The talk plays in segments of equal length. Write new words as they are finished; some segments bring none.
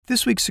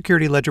This week's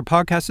Security Ledger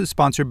podcast is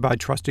sponsored by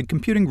Trusted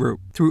Computing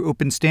Group. Through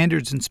open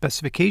standards and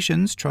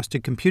specifications,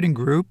 Trusted Computing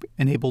Group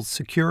enables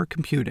secure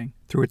computing.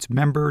 Through its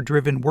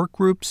member-driven work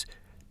groups,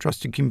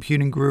 Trusted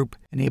Computing Group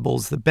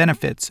enables the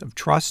benefits of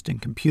trust in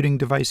computing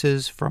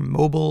devices from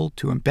mobile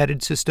to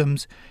embedded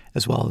systems,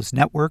 as well as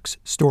networks,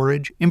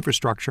 storage,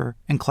 infrastructure,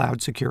 and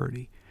cloud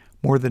security.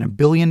 More than 1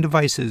 billion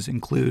devices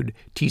include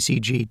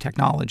TCG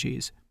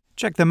technologies.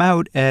 Check them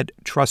out at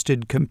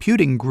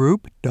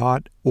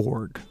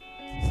trustedcomputinggroup.org.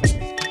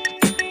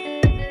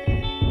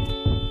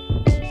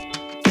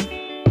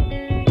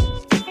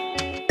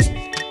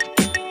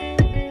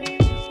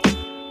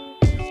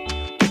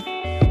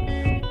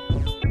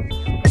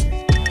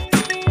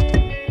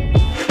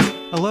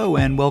 Hello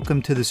and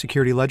welcome to the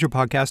Security Ledger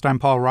podcast. I'm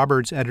Paul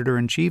Roberts,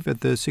 editor-in-chief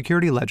at the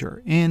Security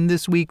Ledger. In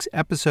this week's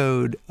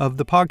episode of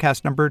the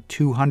podcast number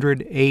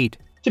 208.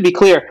 To be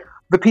clear,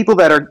 the people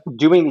that are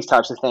doing these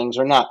types of things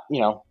are not,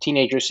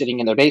 teenagers sitting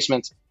in their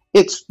basements.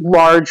 It's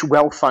large,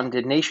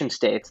 well-funded nation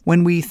states.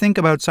 When we think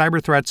about cyber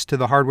threats to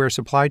the hardware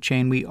supply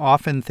chain, we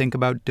often think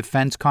about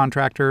defense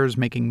contractors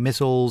making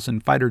missiles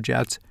and fighter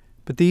jets.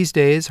 But these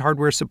days,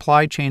 hardware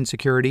supply chain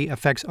security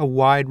affects a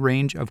wide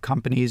range of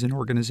companies and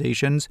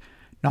organizations,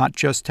 not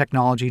just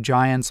technology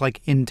giants like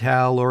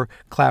Intel or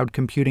cloud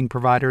computing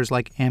providers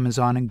like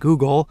Amazon and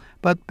Google,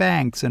 but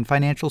banks and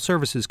financial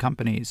services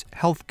companies,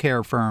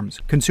 healthcare firms,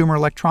 consumer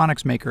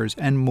electronics makers,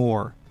 and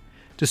more.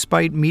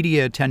 Despite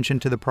media attention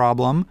to the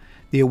problem,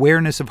 the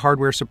awareness of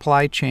hardware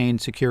supply chain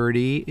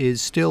security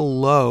is still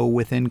low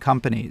within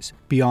companies.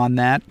 Beyond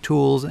that,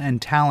 tools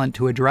and talent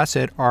to address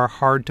it are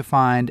hard to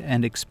find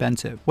and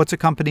expensive. What's a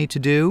company to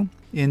do?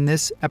 In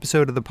this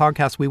episode of the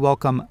podcast, we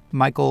welcome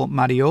Michael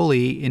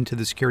Mattioli into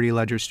the Security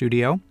Ledger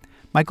studio.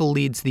 Michael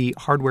leads the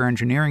hardware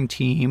engineering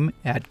team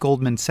at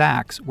Goldman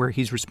Sachs, where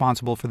he's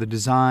responsible for the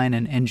design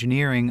and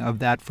engineering of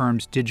that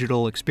firm's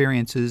digital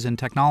experiences and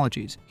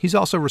technologies. He's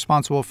also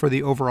responsible for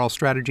the overall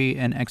strategy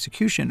and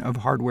execution of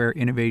hardware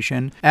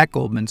innovation at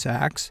Goldman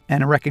Sachs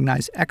and a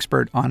recognized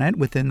expert on it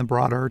within the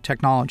broader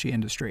technology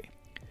industry.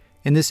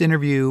 In this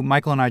interview,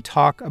 Michael and I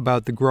talk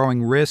about the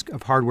growing risk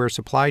of hardware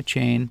supply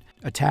chain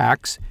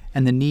attacks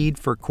and the need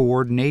for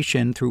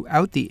coordination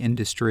throughout the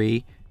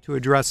industry to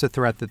address the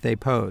threat that they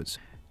pose.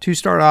 To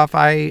start off,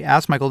 I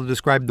asked Michael to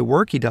describe the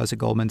work he does at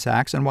Goldman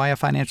Sachs and why a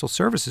financial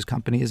services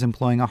company is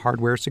employing a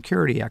hardware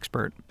security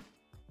expert.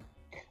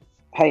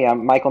 Hey,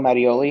 I'm Michael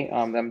Mattioli.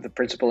 I'm the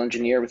principal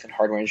engineer within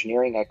hardware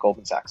engineering at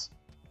Goldman Sachs.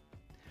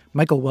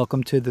 Michael,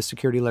 welcome to the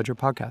Security Ledger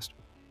podcast.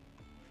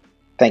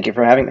 Thank you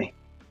for having me.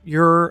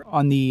 You're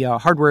on the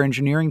hardware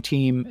engineering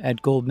team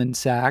at Goldman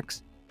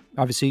Sachs,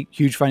 obviously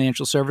huge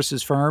financial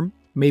services firm.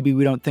 Maybe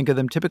we don't think of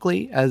them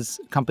typically as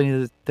a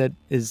company that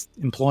is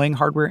employing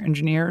hardware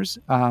engineers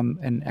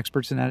and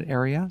experts in that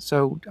area.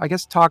 So I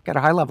guess talk at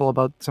a high level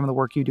about some of the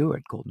work you do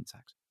at Goldman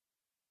Sachs.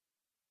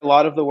 A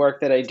lot of the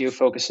work that I do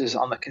focuses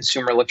on the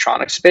consumer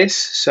electronics space.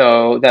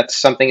 So that's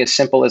something as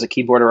simple as a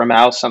keyboard or a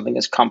mouse, something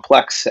as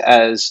complex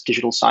as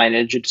digital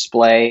signage, a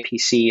display, a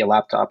PC, a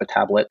laptop, a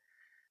tablet.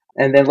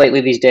 And then lately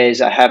these days,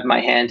 I have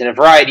my hand in a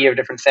variety of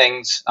different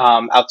things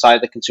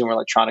outside the consumer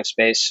electronics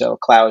space. So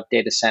cloud,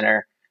 data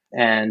center,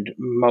 and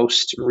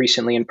most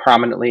recently and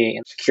prominently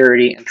in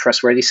security and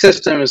trustworthy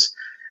systems.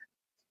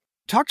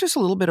 Talk to us a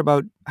little bit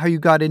about how you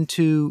got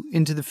into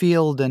the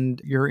field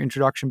and your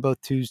introduction both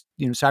to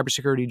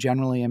cybersecurity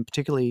generally and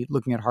particularly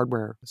looking at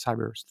hardware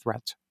cyber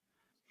threats.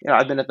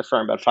 I've been at the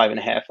firm about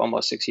 5.5,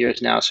 almost 6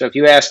 years now. So if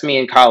you asked me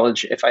in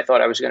college if I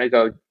thought I was going to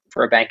go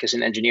for a bank as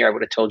an engineer, I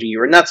would have told you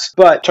were nuts.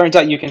 But turns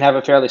out you can have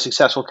a fairly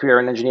successful career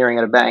in engineering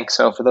at a bank.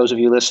 So for those of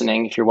you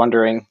listening, if you're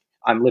wondering,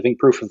 I'm living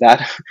proof of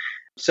that.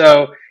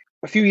 So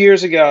a few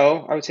years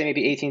ago, I would say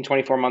maybe 18,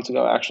 24 months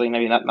ago, actually,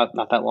 maybe not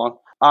that long,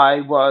 I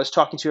was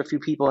talking to a few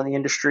people in the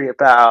industry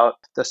about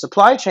the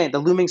supply chain, the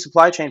looming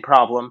supply chain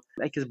problem,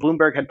 because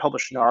Bloomberg had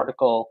published an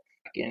article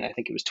in, I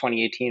think it was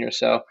 2018 or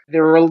so.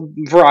 There were a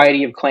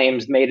variety of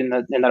claims made in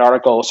that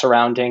article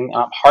surrounding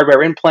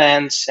hardware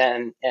implants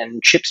and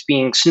chips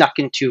being snuck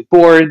into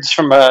boards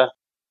from a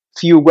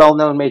few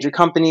well-known major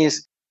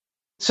companies.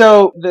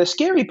 So the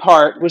scary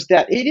part was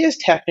that it is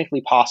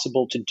technically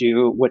possible to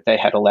do what they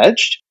had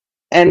alleged.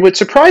 And what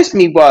surprised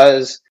me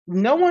was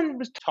no one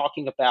was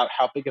talking about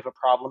how big of a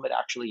problem it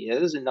actually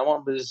is, and no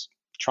one was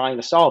trying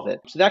to solve it.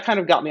 So that kind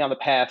of got me on the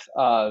path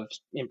of,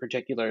 in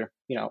particular,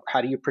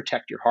 how do you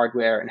protect your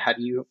hardware and how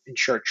do you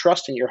ensure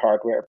trust in your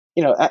hardware?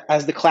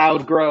 As the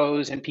cloud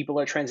grows and people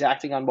are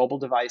transacting on mobile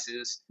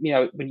devices,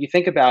 when you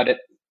think about it,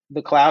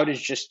 the cloud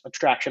is just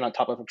abstraction on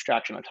top of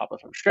abstraction on top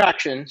of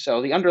abstraction.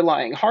 So the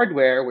underlying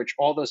hardware, which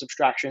all those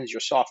abstractions,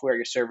 your software,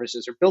 your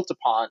services are built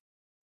upon,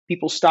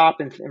 people stop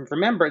and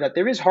remember that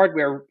there is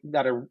hardware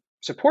that are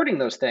supporting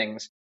those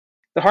things.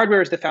 The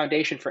hardware is the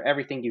foundation for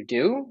everything you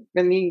do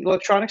in the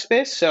electronic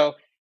space. So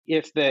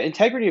if the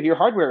integrity of your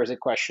hardware is a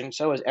question,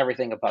 so is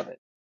everything above it.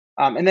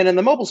 And then in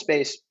the mobile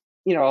space,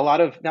 a lot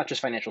of not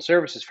just financial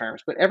services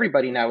firms, but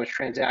everybody now is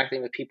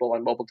transacting with people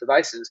on mobile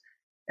devices.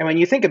 And when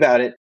you think about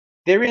it,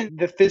 They're in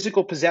the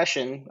physical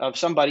possession of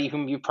somebody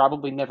whom you've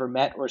probably never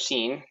met or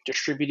seen,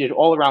 distributed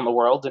all around the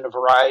world in a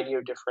variety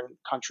of different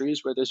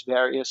countries where there's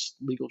various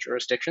legal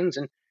jurisdictions.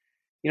 And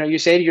you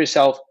say to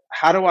yourself,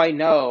 how do I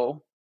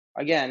know,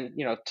 again,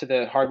 to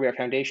the hardware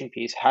foundation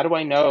piece, how do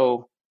I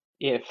know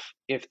if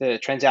the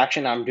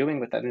transaction I'm doing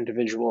with that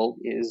individual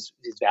is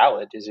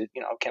valid? Is it,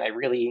 can I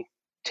really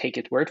take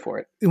its word for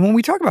it? When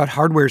we talk about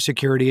hardware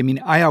security, I mean,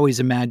 I always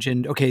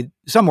imagined, okay,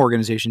 some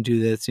organizations do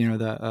this,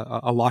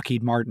 a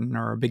Lockheed Martin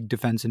or a big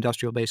defense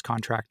industrial base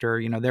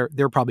contractor,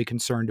 they're probably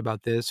concerned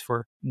about this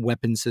for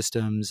weapon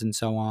systems and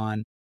so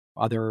on.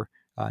 Other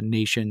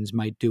nations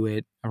might do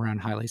it around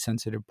highly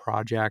sensitive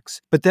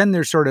projects. But then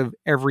there's sort of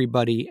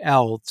everybody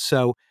else.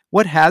 So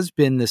what has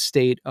been the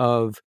state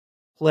of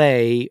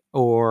play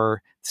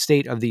or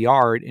state of the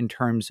art in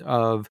terms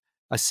of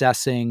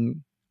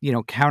assessing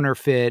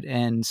counterfeit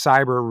and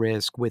cyber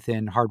risk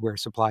within hardware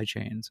supply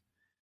chains?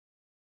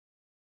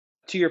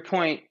 To your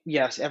point,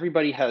 yes,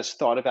 everybody has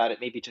thought about it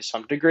maybe to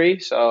some degree.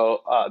 So,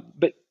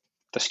 but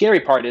the scary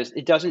part is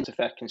it doesn't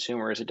affect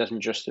consumers. It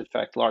doesn't just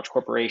affect large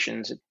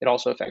corporations. It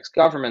also affects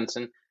governments.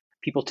 And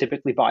people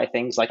typically buy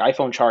things like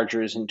iPhone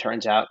chargers, and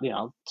turns out,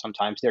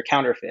 sometimes they're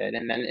counterfeit.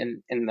 And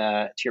then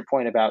to your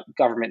point about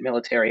government,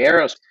 military,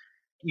 aerospace,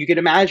 you could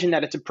imagine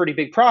that it's a pretty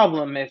big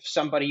problem if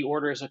somebody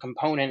orders a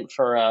component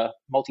for a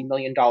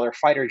multi-million-dollar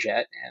fighter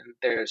jet, and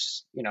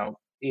there's,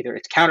 either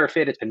it's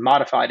counterfeit, it's been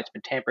modified, it's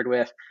been tampered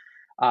with.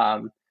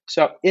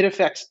 So it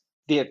affects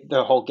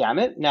the whole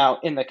gamut. Now,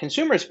 in the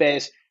consumer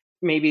space,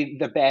 maybe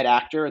the bad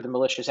actor or the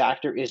malicious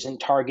actor isn't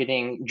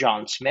targeting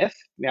John Smith,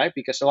 right?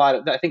 Because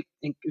I think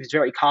it's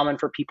very common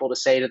for people to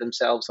say to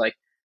themselves, like,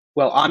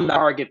 well, I'm the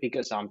target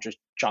because I'm just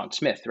John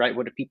Smith, right?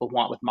 What do people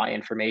want with my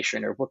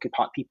information, or what could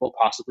people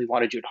possibly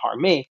want to do to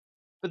harm me?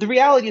 But the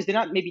reality is they're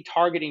not maybe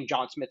targeting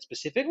John Smith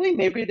specifically.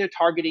 Maybe they're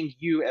targeting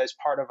you as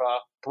part of a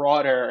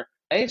broader,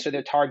 so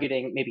they're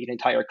targeting maybe an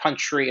entire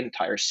country, an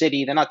entire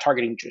city. They're not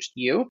targeting just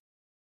you.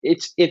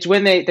 It's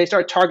when they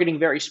start targeting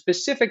very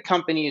specific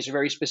companies,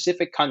 very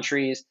specific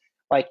countries,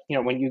 like,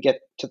 when you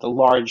get to the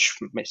large,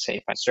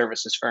 say,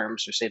 services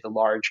firms, or say the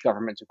large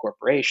governments and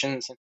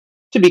corporations. And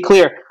to be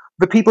clear,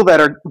 the people that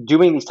are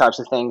doing these types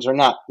of things are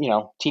not,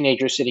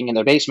 teenagers sitting in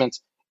their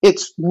basements.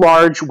 It's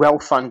large,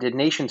 well-funded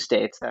nation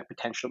states that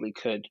potentially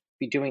could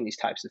be doing these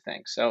types of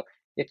things. So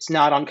it's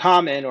not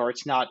uncommon, or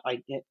it's not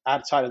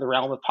outside of the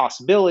realm of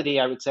possibility,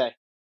 I would say.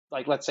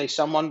 Like, let's say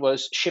someone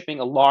was shipping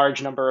a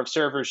large number of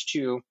servers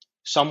to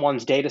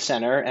someone's data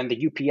center, and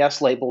the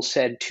UPS label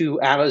said to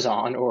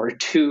Amazon or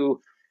to,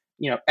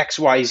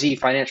 XYZ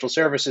financial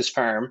services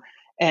firm.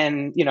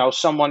 And,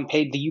 someone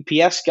paid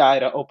the UPS guy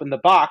to open the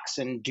box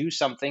and do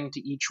something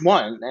to each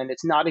one. And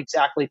it's not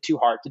exactly too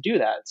hard to do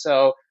that.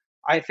 So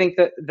I think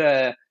that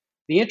the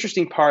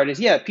interesting part is,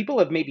 yeah, people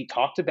have maybe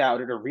talked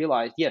about it or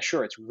realized, yeah,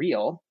 sure, it's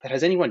real, but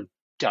has anyone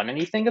done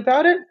anything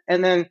about it?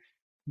 And then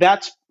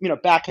that's,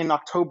 back in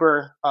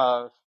October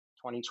of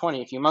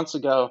 2020, a few months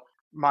ago,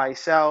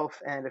 myself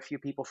and a few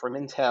people from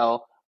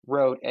Intel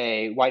wrote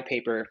a white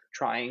paper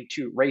trying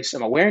to raise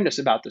some awareness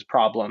about this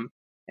problem.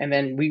 And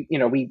then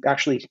we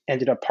actually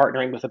ended up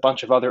partnering with a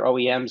bunch of other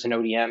OEMs and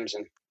ODMs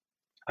and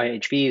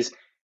IHVs.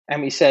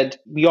 And we said,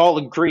 we all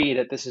agree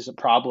that this is a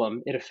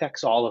problem. It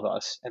affects all of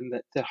us. And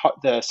that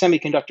the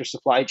semiconductor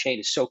supply chain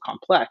is so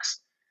complex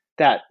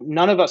that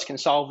none of us can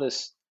solve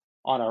this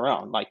on our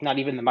own. Like, not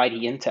even the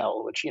mighty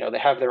Intel, which, they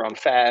have their own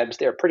fabs.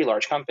 They're a pretty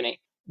large company.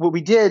 What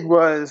we did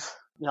was,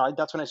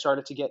 that's when I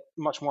started to get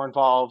much more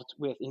involved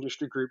with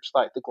industry groups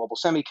like the Global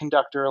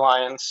Semiconductor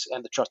Alliance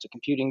and the Trusted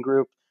Computing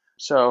Group.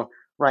 So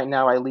right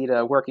now I lead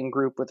a working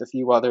group with a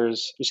few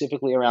others,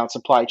 specifically around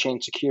supply chain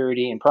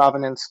security and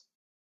provenance.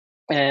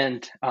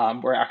 And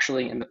we're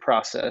actually in the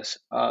process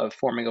of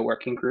forming a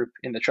working group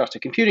in the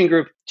Trusted Computing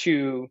Group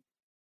to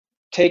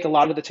take a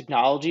lot of the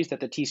technologies that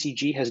the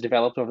TCG has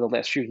developed over the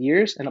last few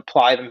years and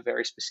apply them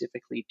very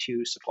specifically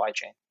to supply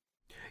chain.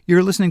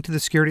 You're listening to the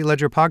Security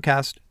Ledger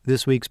podcast.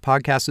 This week's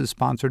podcast is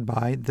sponsored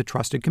by the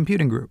Trusted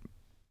Computing Group.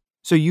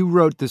 So you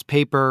wrote this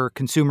paper,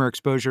 Consumer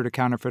Exposure to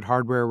Counterfeit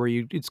Hardware, where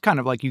it's kind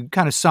of like you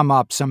kind of sum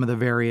up some of the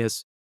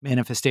various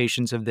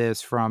manifestations of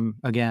this, from,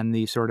 again,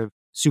 the sort of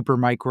super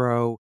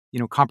micro,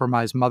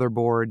 compromised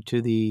motherboard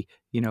to the,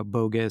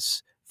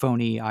 bogus,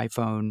 phony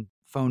iPhone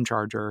phone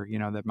charger,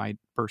 that might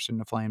burst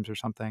into flames or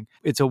something.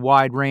 It's a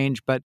wide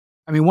range, but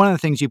I mean, one of the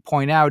things you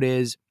point out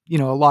is, a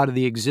lot of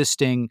the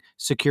existing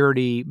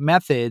security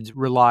methods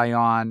rely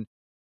on,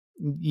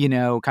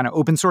 kind of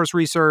open source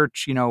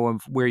research,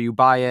 of where you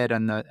buy it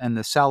and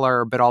the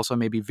seller, but also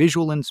maybe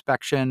visual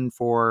inspection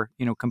for,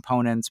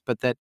 components, but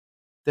that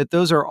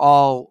those are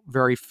all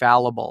very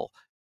fallible.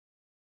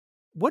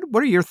 What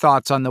are your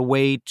thoughts on the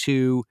way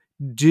to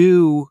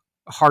do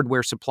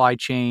hardware supply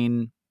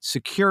chain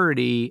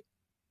security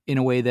in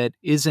a way that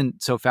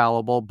isn't so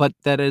fallible, but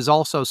that is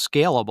also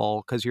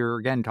scalable? Because you're,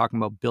 again, talking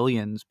about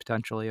billions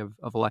potentially of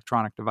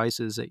electronic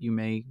devices that you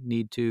may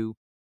need to,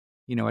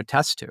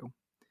 attest to.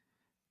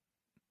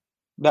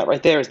 That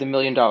right there is the $1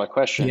 million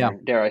question, Yeah. or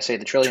dare I say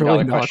the $1 trillion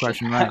Trillion-dollar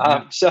question. question,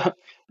 right? Yeah. So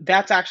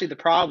that's actually the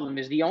problem,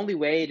 is the only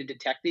way to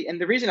detect it. And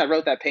the reason I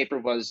wrote that paper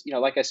was,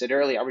 like I said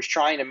earlier, I was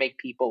trying to make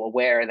people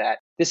aware that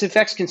this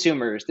affects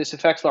consumers, this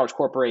affects large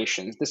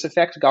corporations, this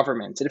affects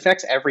governments, it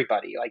affects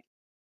everybody. Like,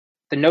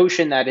 the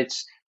notion that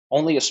it's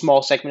only a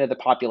small segment of the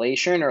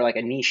population or like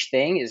a niche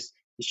thing is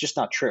just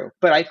not true.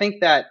 But I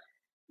think that,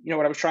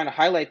 what I was trying to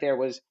highlight there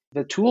was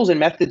the tools and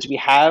methods we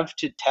have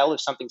to tell if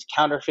something's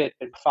counterfeit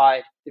and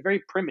verified, they're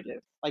very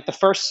primitive. Like, the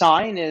first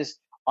sign is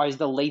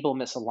the label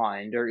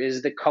misaligned, or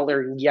is the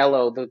color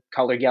yellow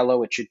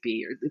it should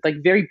be, or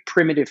like very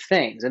primitive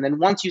things. And then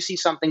once you see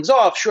something's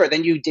off, sure,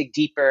 then you dig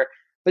deeper.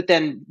 But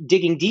then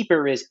digging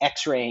deeper is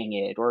x-raying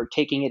it or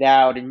taking it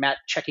out and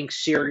checking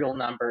serial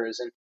numbers.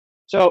 And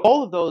so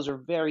all of those are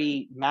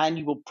very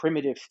manual,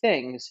 primitive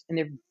things, and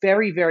they're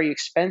very, very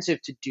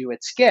expensive to do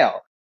at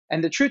scale.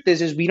 And the truth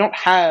is we don't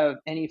have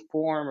any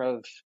form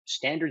of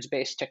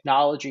standards-based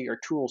technology or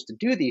tools to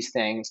do these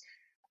things.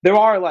 There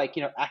are, like,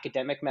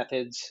 academic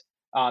methods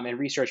and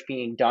research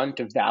being done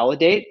to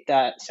validate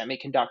that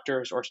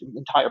semiconductors or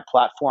entire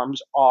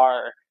platforms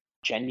are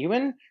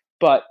genuine,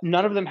 but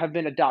none of them have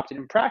been adopted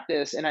in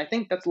practice. And I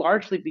think that's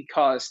largely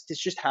because this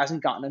just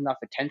hasn't gotten enough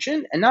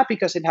attention, and not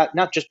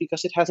just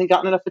because it hasn't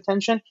gotten enough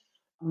attention.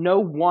 No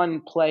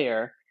one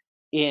player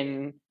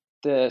in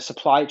the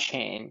supply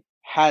chain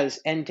has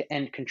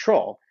end-to-end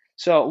control.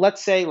 So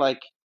let's say, like,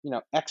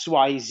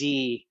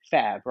 XYZ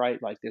fab, right?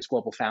 Like, there's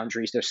Global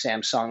Foundries, there's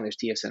Samsung, there's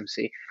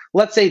TSMC.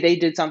 Let's say they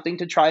did something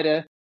to try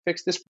to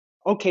fix this.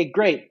 Okay,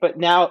 great. But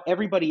now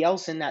everybody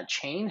else in that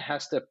chain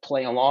has to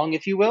play along,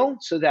 if you will,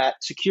 so that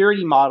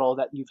security model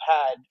that you've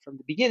had from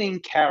the beginning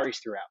carries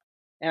throughout.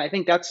 And I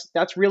think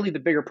that's really the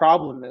bigger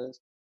problem,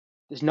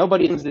 is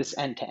nobody does this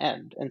end to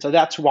end. And so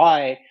that's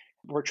why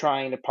we're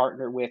trying to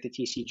partner with the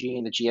TCG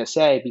and the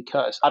GSA,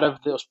 because out of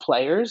those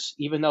players,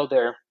 even though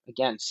they're,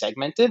 again,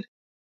 segmented,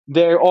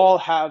 they all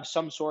have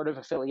some sort of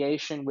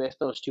affiliation with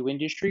those two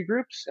industry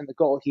groups. And the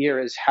goal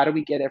here is, how do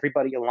we get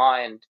everybody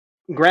aligned?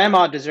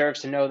 Grandma deserves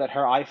to know that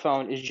her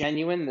iPhone is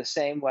genuine the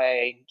same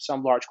way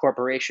some large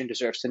corporation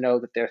deserves to know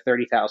that their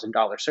 $30,000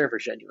 server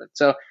is genuine.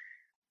 So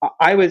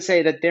I would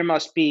say that there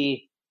must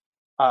be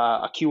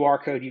a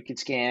QR code you could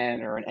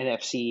scan, or an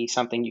NFC,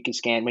 something you can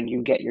scan when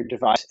you get your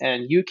device,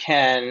 and you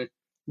can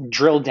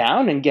drill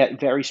down and get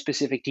very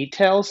specific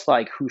details,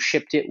 like who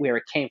shipped it, where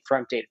it came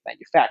from, date of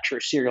manufacturer,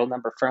 serial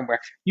number, firmware.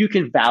 You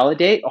can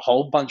validate a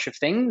whole bunch of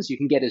things. You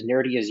can get as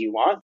nerdy as you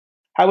want.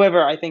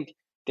 However, I think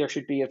there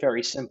should be a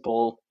very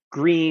simple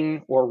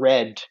green or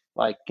red,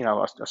 like,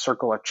 a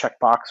circle, a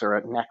checkbox, or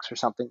an X or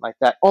something like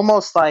that.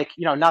 Almost like,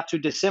 not too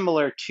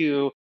dissimilar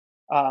to,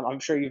 I'm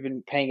sure you've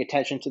been paying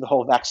attention to the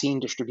whole vaccine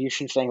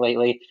distribution thing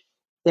lately.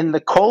 In the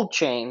cold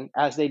chain,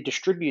 as they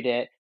distribute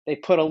it, they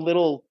put a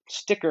little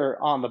sticker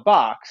on the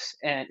box.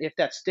 And if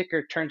that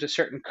sticker turns a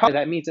certain color,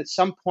 that means at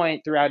some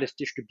point throughout its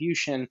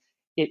distribution,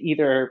 it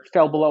either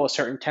fell below a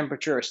certain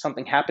temperature or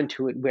something happened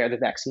to it where the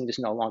vaccine is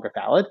no longer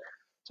valid.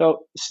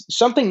 So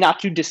something not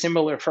too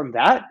dissimilar from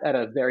that at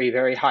a very,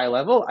 very high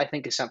level, I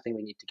think, is something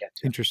we need to get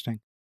to. Interesting.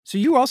 So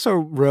you also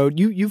wrote,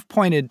 you've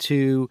pointed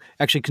to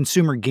actually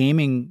consumer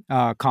gaming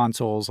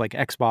consoles like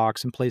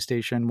Xbox and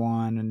PlayStation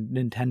 1 and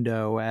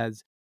Nintendo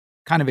as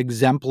kind of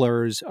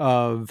exemplars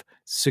of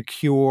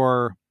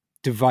secure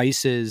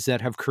devices that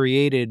have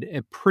created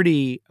a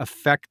pretty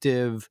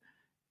effective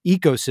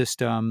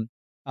ecosystem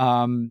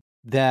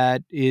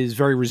that is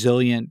very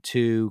resilient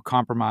to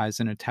compromise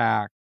and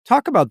attack.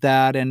 Talk about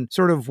that and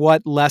sort of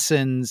what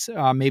lessons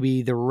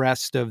maybe the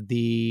rest of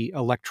the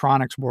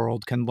electronics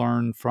world can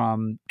learn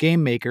from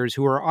game makers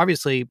who are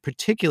obviously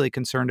particularly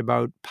concerned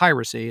about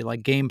piracy,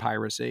 like game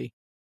piracy.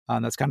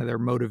 That's kind of their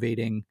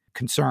motivating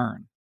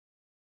concern.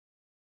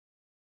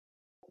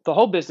 The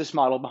whole business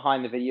model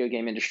behind the video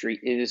game industry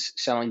is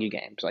selling you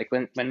games. Like,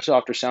 when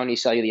Microsoft or Sony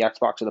sell you the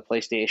Xbox or the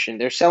PlayStation,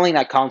 they're selling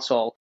that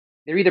console.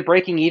 They're either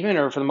breaking even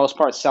or, for the most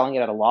part, selling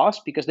it at a loss,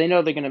 because they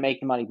know they're going to make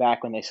the money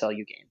back when they sell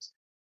you games.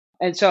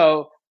 And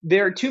so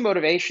there are two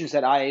motivations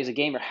that I, as a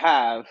gamer,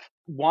 have.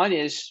 One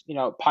is,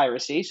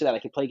 piracy, so that I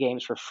can play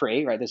games for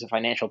free, right? There's a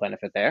financial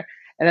benefit there.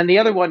 And then the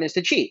other one is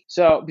to cheat,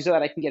 so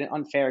that I can get an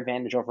unfair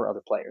advantage over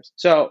other players.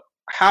 So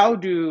how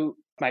do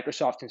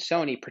Microsoft and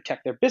Sony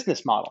protect their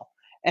business model?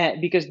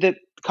 And because the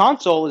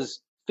console is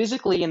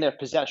physically in their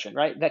possession,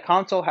 right? That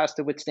console has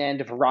to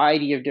withstand a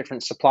variety of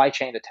different supply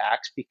chain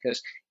attacks,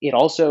 because it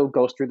also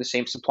goes through the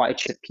same supply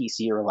chain as a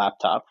PC or a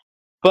laptop.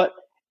 But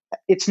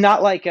it's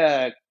not like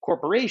a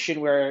corporation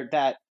where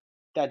that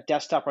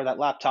desktop or that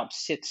laptop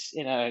sits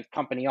in a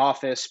company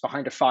office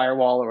behind a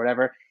firewall or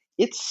whatever.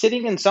 It's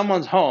sitting in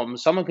someone's home.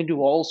 Someone can do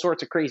all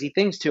sorts of crazy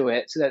things to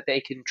it so that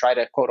they can try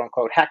to, quote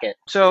unquote, hack it.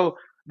 So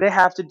they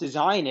have to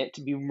design it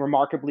to be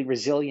remarkably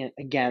resilient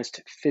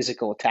against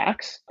physical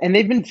attacks. And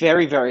they've been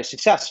very, very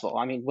successful.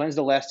 I mean, when's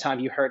the last time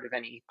you heard of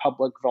any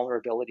public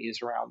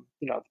vulnerabilities around,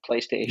 the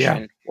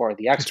PlayStation or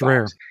the Xbox? It's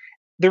rare.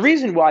 The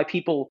reason why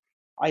people,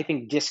 I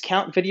think,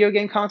 discount video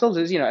game consoles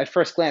is, at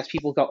first glance,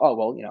 people go, oh,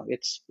 well,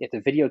 it's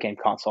a video game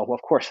console. Well,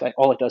 of course,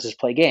 all it does is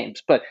play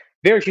games. But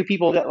very few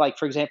people that, like,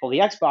 for example, the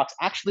Xbox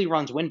actually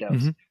runs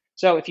Windows. Hmm.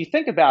 So if you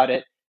think about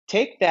it,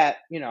 take that,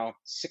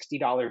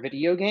 $60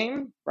 video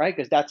game, right?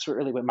 Because that's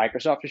really what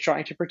Microsoft is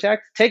trying to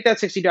protect. Take that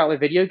 $60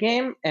 video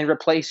game and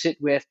replace it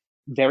with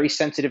very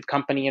sensitive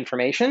company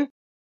information.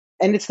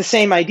 And it's the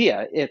same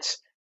idea. It's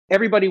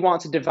everybody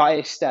wants a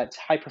device that's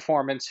high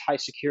performance, high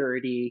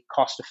security,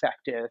 cost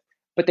effective,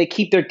 but they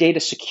keep their data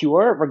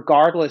secure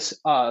regardless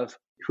of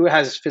who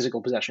has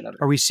physical possession of it.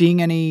 Are we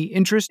seeing any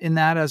interest in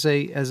that as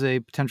a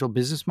potential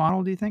business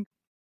model, do you think?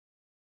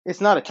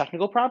 It's not a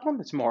technical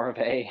problem. It's more of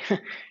a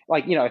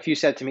like, if you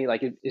said to me,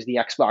 like, is the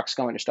Xbox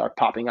going to start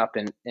popping up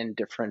in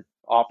different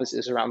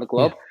offices around the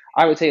Yeah. globe?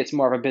 I would say it's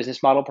more of a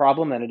business model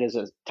problem than it is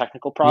a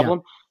technical Yeah.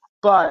 problem.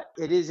 But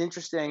it is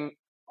interesting.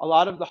 A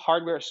lot of the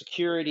hardware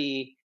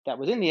security that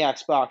was in the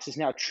Xbox is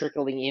now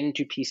trickling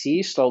into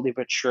PCs slowly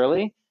but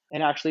surely.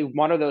 And actually,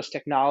 one of those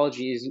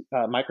technologies,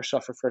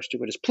 Microsoft refers to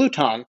it as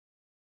Pluton,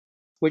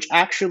 which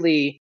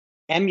actually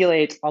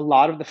emulates a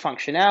lot of the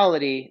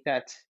functionality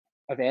that's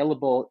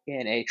available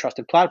in a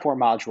trusted platform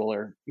module,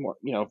 or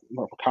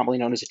more commonly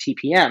known as a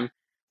TPM,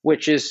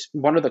 which is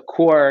one of the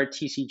core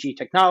TCG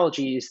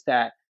technologies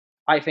that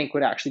I think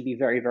would actually be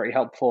very, very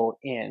helpful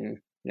in,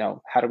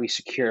 how do we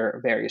secure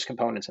various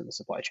components in the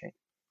supply chain.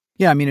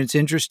 Yeah, I mean, it's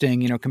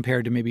interesting,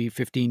 compared to maybe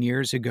 15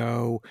 years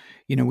ago,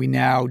 we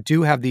now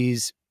do have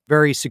these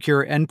very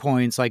secure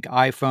endpoints like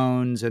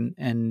iPhones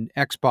and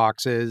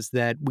Xboxes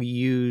that we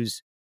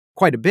use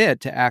quite a bit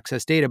to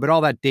access data, but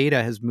all that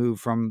data has moved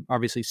from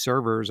obviously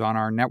servers on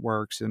our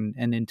networks and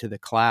into the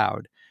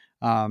cloud.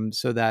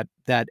 So that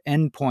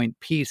endpoint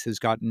piece has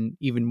gotten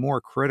even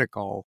more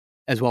critical,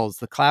 as well as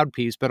the cloud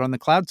piece. But on the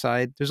cloud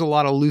side, there's a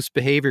lot of loose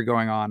behavior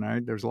going on.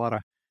 Right? There's a lot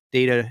of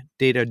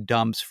data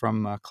dumps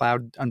from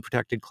cloud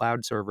unprotected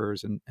cloud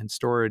servers and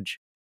storage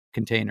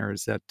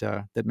containers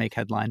that make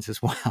headlines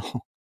as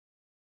well.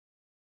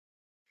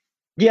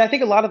 Yeah, I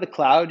think a lot of the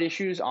cloud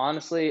issues,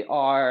 honestly,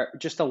 are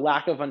just a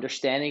lack of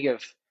understanding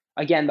of,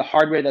 again, the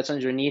hardware that's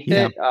underneath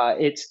Yeah.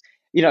 it. It's,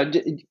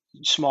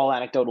 small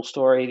anecdotal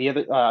story.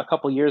 A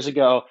couple years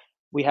ago,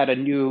 we had a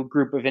new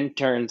group of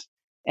interns,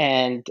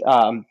 and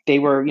they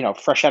were,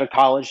 fresh out of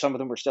college. Some of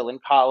them were still in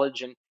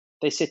college, and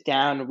they sit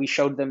down, and we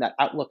showed them that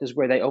Outlook is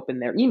where they open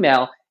their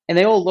email, and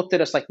they all looked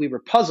at us like we were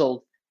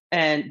puzzled,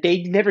 and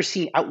they'd never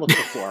seen Outlook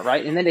before,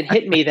 right? And then it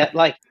hit me that,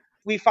 like,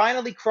 we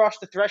finally crossed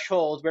the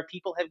threshold where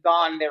people have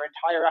gone their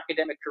entire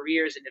academic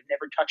careers and have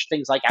never touched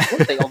things like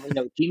Outlook. They only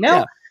know Gmail.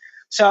 Yeah.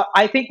 So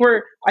I think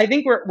we're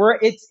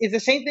it's the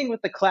same thing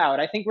with the cloud.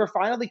 I think we're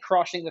finally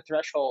crossing the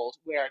threshold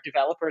where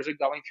developers are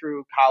going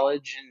through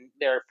college and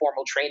their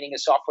formal training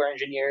as software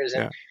engineers,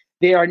 and Yeah.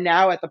 they are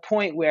now at the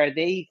point where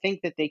they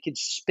think that they could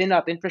spin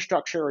up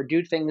infrastructure or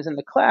do things in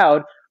the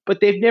cloud,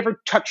 but they've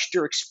never touched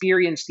or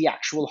experienced the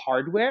actual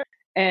hardware.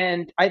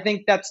 And I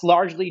think that's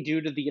largely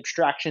due to the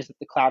abstractions that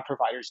the cloud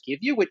providers give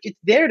you, which it's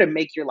there to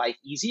make your life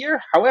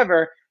easier.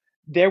 However,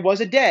 there was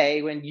a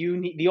day when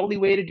the only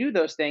way to do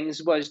those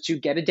things was to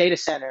get a data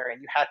center, and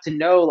you had to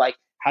know, like,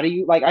 how do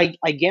you, like,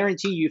 I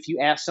guarantee you, if you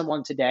ask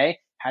someone today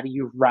how do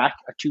you rack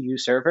a 2U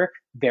server,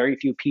 very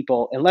few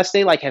people, unless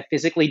they like have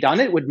physically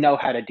done it, would know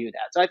how to do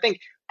that. So I think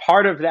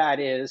part of that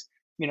is,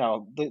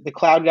 the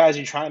cloud guys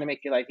are trying to make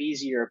your life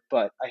easier,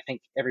 but I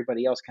think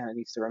everybody else kind of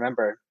needs to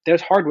remember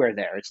there's hardware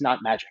there. It's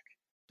not magic.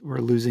 We're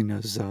losing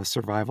those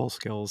survival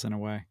skills in a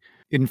way.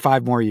 In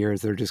 5 more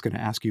years, they're just going to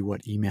ask you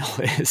what email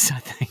is, I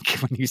think,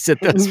 when you sit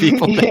those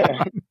people Yeah.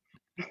 down.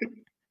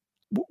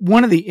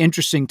 One of the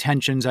interesting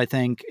tensions, I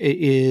think,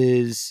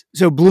 is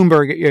so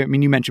Bloomberg. I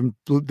mean, you mentioned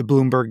the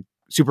Bloomberg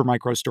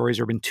Supermicro stories.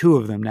 There have been 2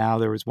 of them now.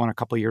 There was one a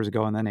couple of years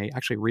ago, and then they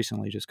actually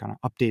recently just kind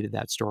of updated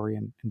that story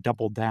and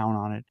doubled down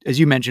on it. As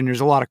you mentioned,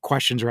 there's a lot of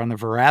questions around the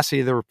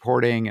veracity of the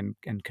reporting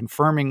and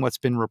confirming what's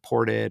been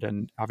reported.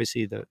 And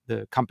obviously,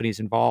 the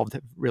companies involved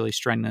have really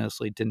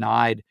strenuously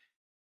denied,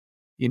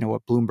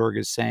 what Bloomberg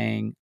is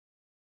saying.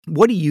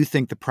 What do you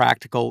think the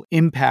practical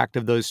impact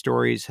of those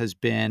stories has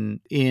been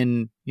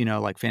in,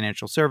 like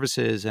financial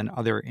services and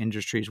other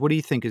industries? What do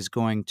you think is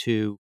going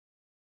to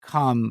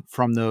come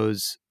from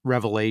those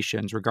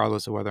revelations,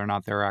 regardless of whether or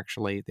not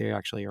they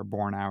actually are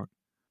borne out?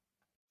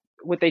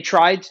 What they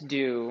tried to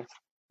do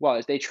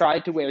was they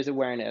tried to raise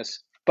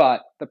awareness,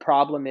 but the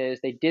problem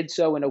is they did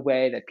so in a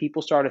way that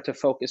people started to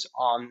focus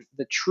on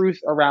the truth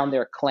around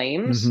their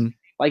claims. Mm-hmm.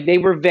 Like, they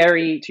were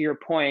very, to your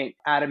point,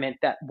 adamant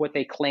that what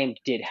they claimed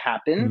did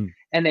happen. Mm.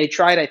 And they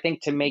tried, I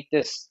think, to make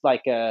this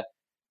like a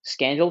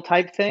scandal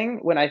type thing,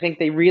 when I think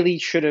they really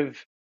should have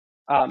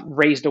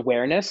raised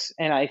awareness.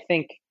 And I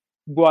think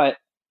what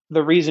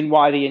the reason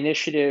why the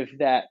initiative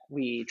that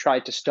we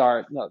tried to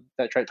start, no,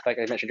 that tried, like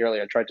I mentioned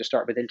earlier, I tried to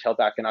start with Intel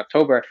back in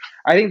October.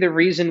 I think the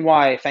reason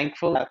why,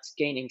 thankfully, that's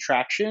gaining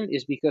traction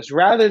is because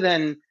rather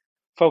than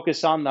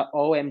focus on the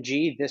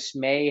OMG, this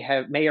may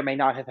or may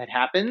not have had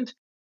happened,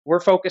 we're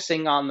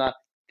focusing on the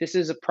this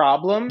is a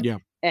problem, Yeah.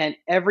 and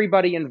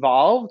everybody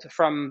involved,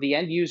 from the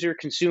end user,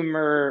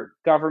 consumer,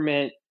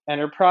 government,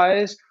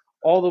 enterprise,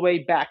 all the way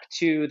back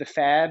to the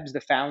fabs,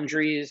 the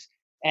foundries,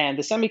 and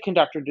the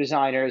semiconductor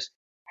designers,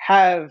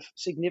 have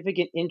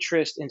significant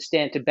interest and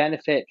stand to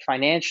benefit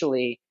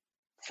financially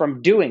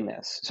from doing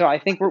this. So I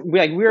think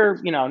we're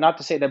not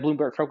to say that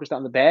Bloomberg focused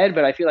on the bad,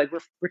 but I feel like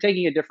we're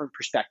taking a different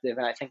perspective,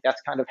 and I think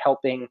that's kind of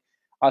helping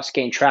us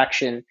gain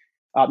traction,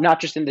 not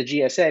just in the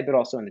GSA but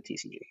also in the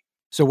TCG.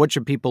 So what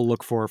should people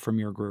look for from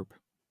your group?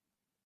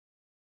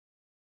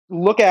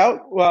 Look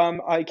out.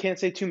 I can't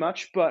say too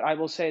much, but I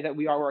will say that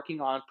we are working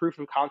on proof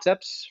of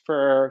concepts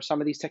for some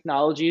of these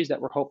technologies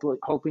that we're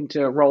hoping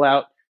to roll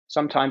out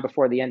sometime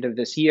before the end of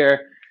this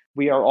year.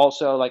 We are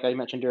also, like I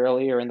mentioned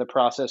earlier, in the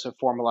process of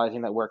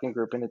formalizing that working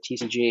group in the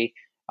TCG,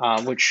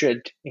 which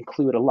should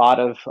include a lot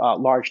of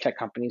large tech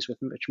companies,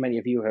 which many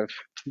of you have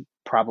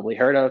probably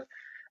heard of.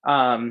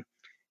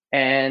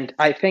 And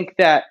I think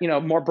that,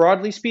 more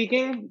broadly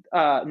speaking,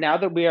 now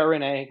that we are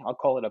in I'll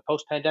call it a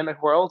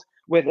post-pandemic world,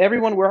 with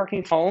everyone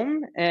working from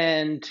home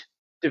and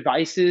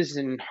devices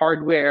and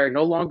hardware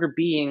no longer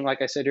being,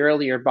 like I said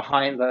earlier,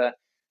 behind the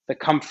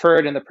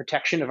comfort and the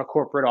protection of a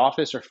corporate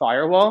office or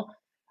firewall,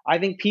 I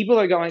think people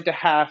are going to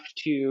have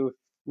to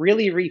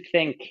really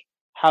rethink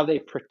how they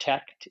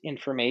protect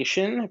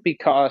information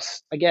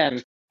because,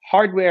 again,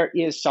 hardware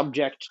is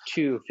subject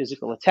to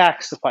physical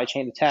attacks, supply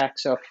chain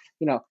attacks. So,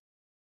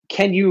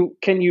 can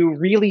you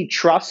really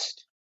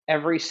trust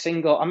every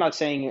single, I'm not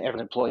saying every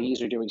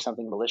employees are doing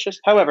something malicious.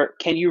 However,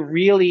 can you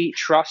really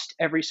trust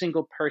every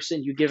single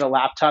person you give a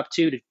laptop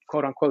to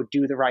quote unquote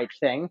do the right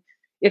thing?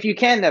 If you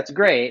can, that's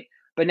great.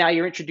 But now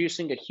you're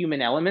introducing a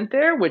human element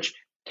there, which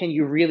can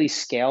you really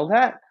scale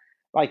that?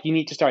 Like you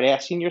need to start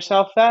asking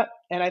yourself that.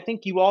 And I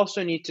think you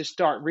also need to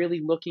start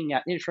really looking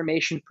at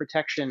information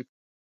protection,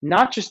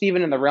 not just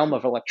even in the realm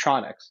of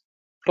electronics,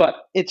 but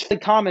it's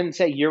really common,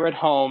 say you're at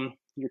home,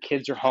 your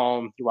kids are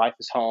home, your wife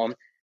is home,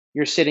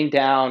 you're sitting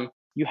down,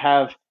 you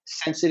have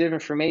sensitive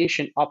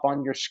information up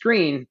on your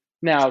screen.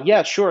 Now,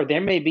 yeah, sure,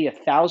 there may be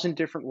 1,000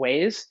 different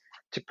ways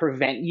to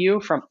prevent you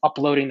from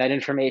uploading that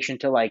information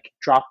to like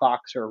Dropbox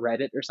or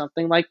Reddit or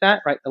something like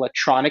that, right?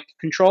 Electronic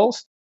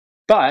controls.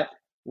 But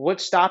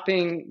what's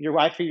stopping your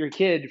wife or your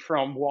kid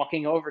from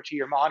walking over to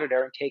your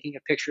monitor and taking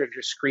a picture of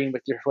your screen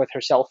with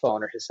her cell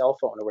phone or his cell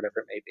phone or whatever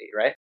it may be,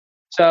 right?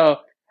 So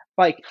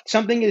like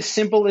something as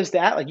simple as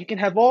that, like you can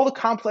have all the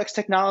complex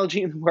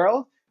technology in the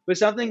world, but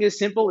something as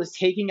simple as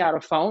taking out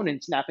a phone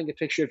and snapping a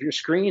picture of your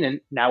screen, and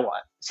now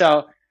what?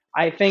 So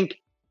I think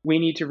we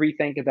need to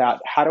rethink about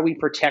how do we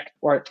protect,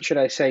 or should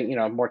I say,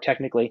 more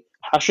technically,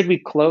 how should we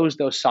close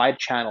those side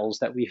channels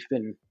that we've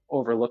been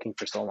overlooking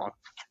for so long?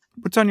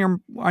 What's on your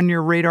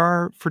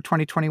radar for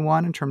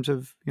 2021 in terms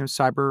of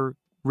cyber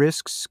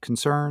risks,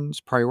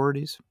 concerns,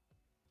 priorities?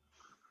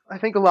 I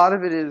think a lot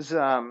of it is,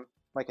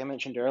 like I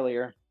mentioned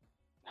earlier,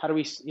 how do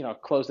we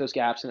close those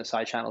gaps in the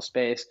side channel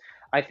space?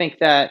 I think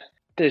that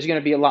there's going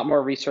to be a lot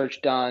more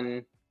research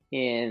done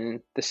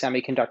in the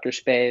semiconductor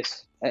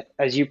space.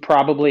 As you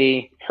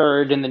probably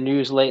heard in the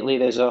news lately,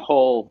 there's a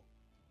whole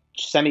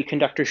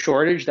semiconductor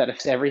shortage that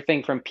affects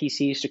everything from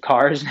PCs to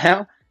cars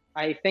now.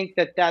 I think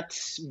that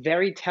that's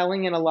very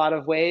telling in a lot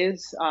of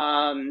ways.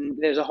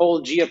 There's a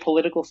whole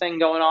geopolitical thing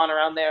going on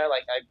around there.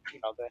 Like,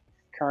 the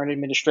current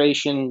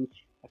administration,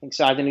 I think,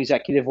 signed an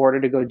executive order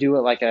to go do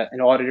it, like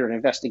an audit or an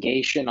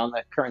investigation on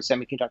the current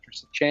semiconductor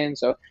chain.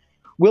 So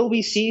will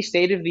we see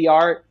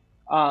state-of-the-art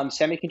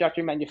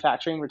semiconductor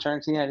manufacturing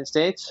return to the United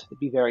States? It'd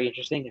be very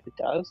interesting if it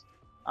does.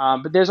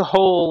 But there's a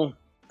whole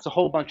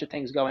bunch of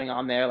things going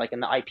on there, like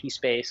in the IP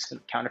space and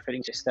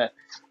counterfeiting, just that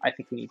I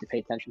think we need to pay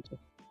attention to.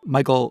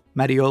 Michael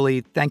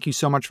Mattioli, thank you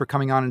so much for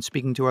coming on and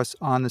speaking to us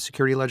on the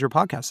Security Ledger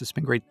podcast. It's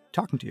been great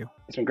talking to you.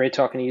 It's been great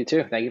talking to you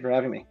too. Thank you for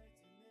having me.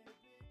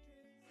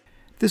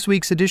 This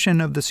week's edition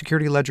of the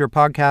Security Ledger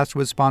podcast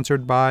was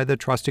sponsored by the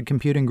Trusted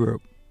Computing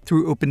Group.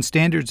 Through open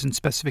standards and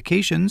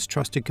specifications,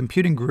 Trusted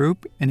Computing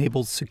Group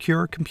enables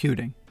secure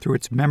computing. Through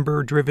its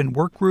member-driven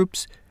work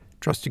groups,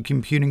 Trusted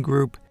Computing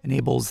Group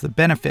enables the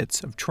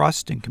benefits of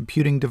trust in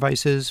computing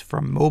devices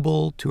from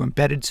mobile to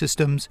embedded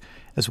systems,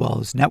 as well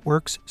as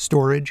networks,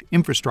 storage,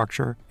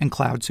 infrastructure, and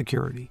cloud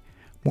security.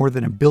 More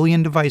than 1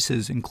 billion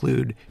devices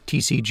include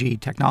TCG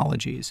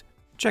technologies.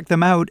 Check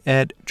them out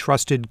at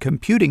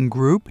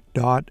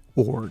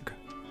trustedcomputinggroup.org.